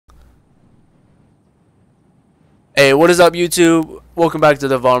Hey, what is up, YouTube? Welcome back to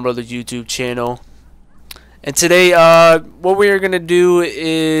the Vaughn Brothers YouTube channel. And today, what we are gonna do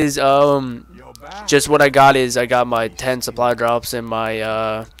is just what I got is I got my 10 supply drops and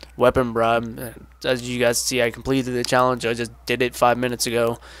my weapon bribe. As you guys see, I completed the challenge. I just did it 5 minutes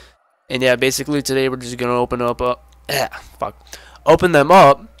ago. And yeah, basically today we're just gonna open them up,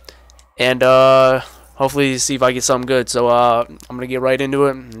 and hopefully see if I get something good. So I'm gonna get right into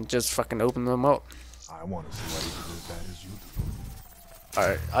it and just fucking open them up. I want to see why you do as bad as you do.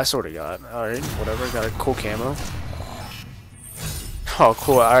 Alright, I sort of got it. Alright, whatever. Got a cool camo. Oh,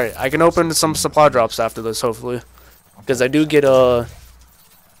 cool. Alright, I can open some supply drops after this, hopefully. Because I do get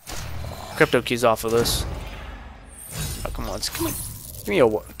crypto keys off of this. Oh, come on. Give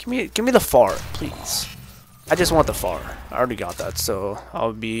me the FAR, please. I just want the FAR. I already got that, so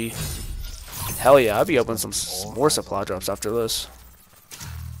I'll be... Hell yeah, I'll be opening some more supply drops after this.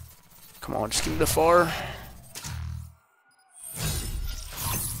 Come on, just give me the FAR.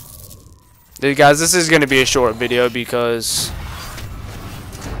 Dude, guys, this is going to be a short video because,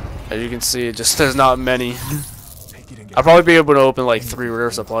 as you can see, there's not many. I'll probably be able to open like 3 rare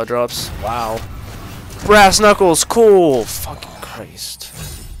supply drops. Wow. Brass knuckles, cool. Fucking Christ.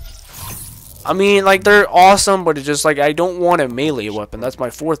 I mean, like, they're awesome, but it's just like, I don't want a melee weapon. That's my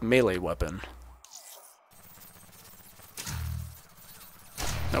 4th melee weapon.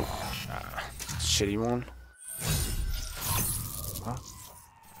 Nope. Shitty one. Huh?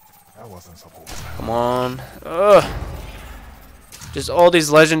 That wasn't supposed to. Come on. Ugh. Just all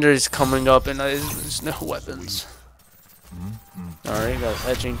these legendaries coming up and there's no weapons. Alright, got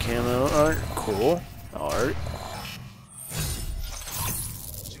etching camo. Alright, cool. Alright.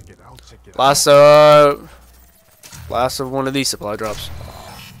 Last of one of these supply drops.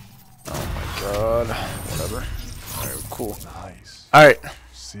 Oh my god. Whatever. Alright, cool. Alright.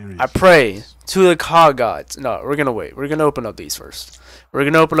 I pray to the car gods. No, we're gonna wait. We're gonna open up these first. We're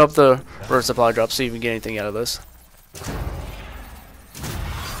gonna open up the rare supply drops, see if we can get anything out of this.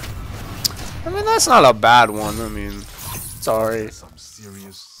 I mean, that's not a bad one. I mean, it's alright. Some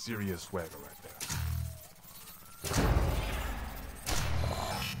serious swagger right there.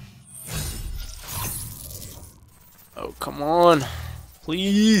 Oh, come on.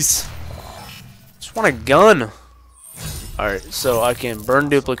 Please. Just want a gun. Alright, so I can burn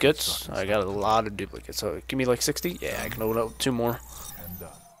duplicates. I got a lot of duplicates. So give me like 60. Yeah, I can open up 2 more.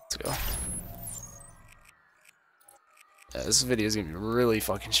 Let's go. Yeah, this video is gonna be really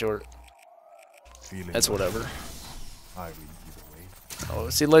fucking short. That's whatever. Oh,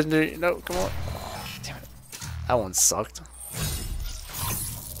 see legendary. No, come on. Damn it. That one sucked.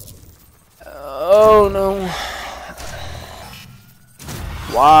 Oh no.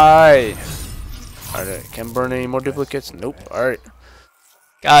 Why? Alright, can burn any more duplicates? Nope. Alright.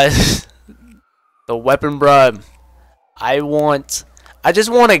 Guys, the weapon bribe. I just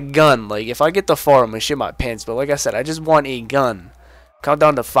want a gun. Like, if I get the FAR, I'm gonna shit my pants. But like I said, I just want a gun. Count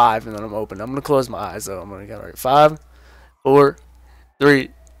down to 5 and then I'm open. I'm gonna close my eyes though. I'm gonna go, alright. 5, 4, 3,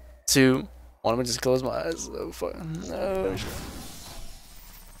 2, 1. I'm gonna just close my eyes. Oh fuck. No.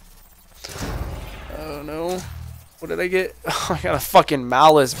 Oh no. What did I get? Oh, I got a fucking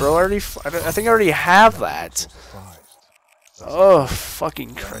malice, bro. I think I already have that. Oh,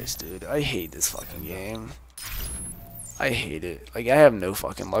 fucking Christ, dude. I hate this fucking game. I hate it. Like, I have no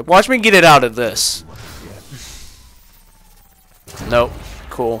fucking luck. Watch me get it out of this. Nope.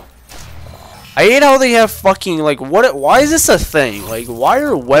 Cool. I hate how they have fucking, like, what? Why is this a thing? Like, why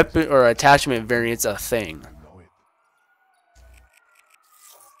are weapon or attachment variants a thing?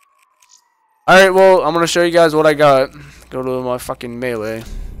 Alright, well, I'm gonna show you guys what I got. Go to my fucking melee.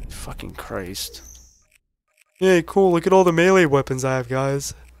 Fucking Christ. Yay, cool. Look at all the melee weapons I have,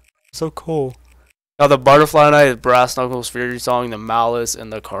 guys. So cool. Got the butterfly knife, brass knuckles, fury song, the malice,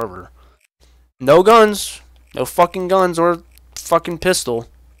 and the carver. No guns. No fucking guns or fucking pistol.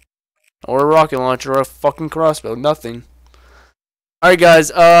 Or a rocket launcher or a fucking crossbow. Nothing. Alright guys,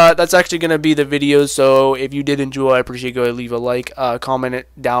 that's actually going to be the video, so if you did enjoy, I appreciate it. Go ahead and leave a like, comment it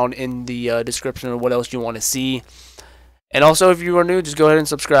down in the description of what else you want to see. And also, if you are new, just go ahead and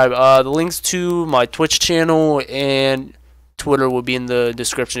subscribe. The links to my Twitch channel and Twitter will be in the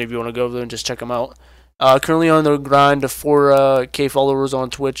description if you want to go over there and just check them out. Currently on the grind to 4K followers on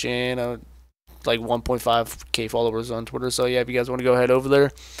Twitch and like 1.5K followers on Twitter. So yeah, if you guys want to go ahead over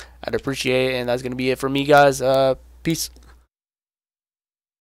there, I'd appreciate it. And that's going to be it for me, guys. Peace.